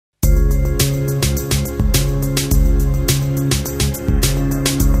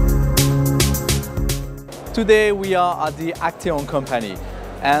Today we are at the Acteon company,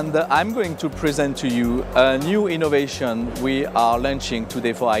 and I'm going to present to you a new innovation we are launching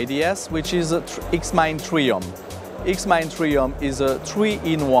today for IDS, which is X-Mind Trium. X-Mind Trium is a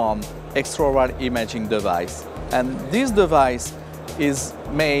 3-in-1 extraoral imaging device, and this device is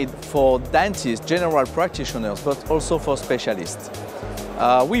made for dentists, general practitioners, but also for specialists.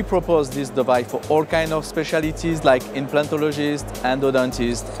 We propose this device for all kinds of specialties like implantologists,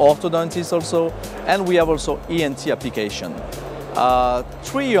 endodontists, orthodontists also, and we have also ENT application.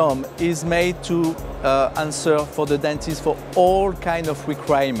 Trium is made to answer for the dentist for all kinds of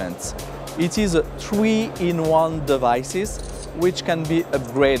requirements. It is a 3-in-1 devices which can be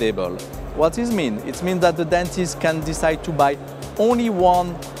upgradable. What does it mean? It means that the dentist can decide to buy only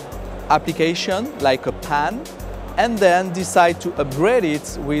one application, like a pan, and then decide to upgrade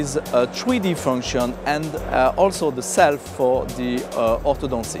it with a 3D function and also the self for the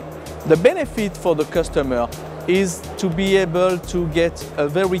orthodoncy. The benefit for the customer is to be able to get a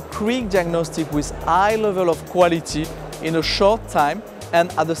very quick diagnostic with high level of quality in a short time and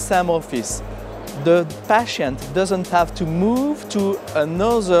at the same office. The patient doesn't have to move to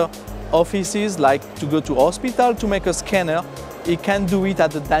another offices, like to go to hospital to make a scanner. He can do it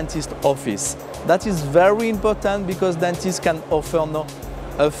at the dentist office. That is very important because dentists can offer now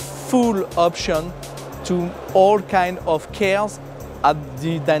a full option to all kinds of cares at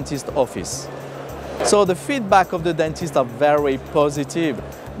the dentist office. So the feedback of the dentists are very positive.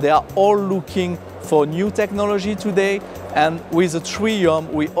 They are all looking for new technology today, and with the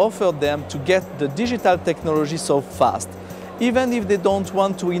Trium we offer them to get the digital technology so fast. Even if they don't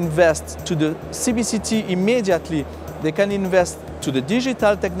want to invest to the CBCT immediately, they can invest to the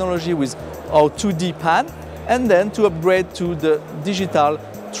digital technology with our 2D pan and then to upgrade to the digital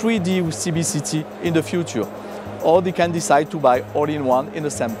 3D with CBCT in the future. Or they can decide to buy all in one in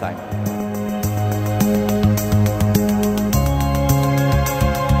the same time.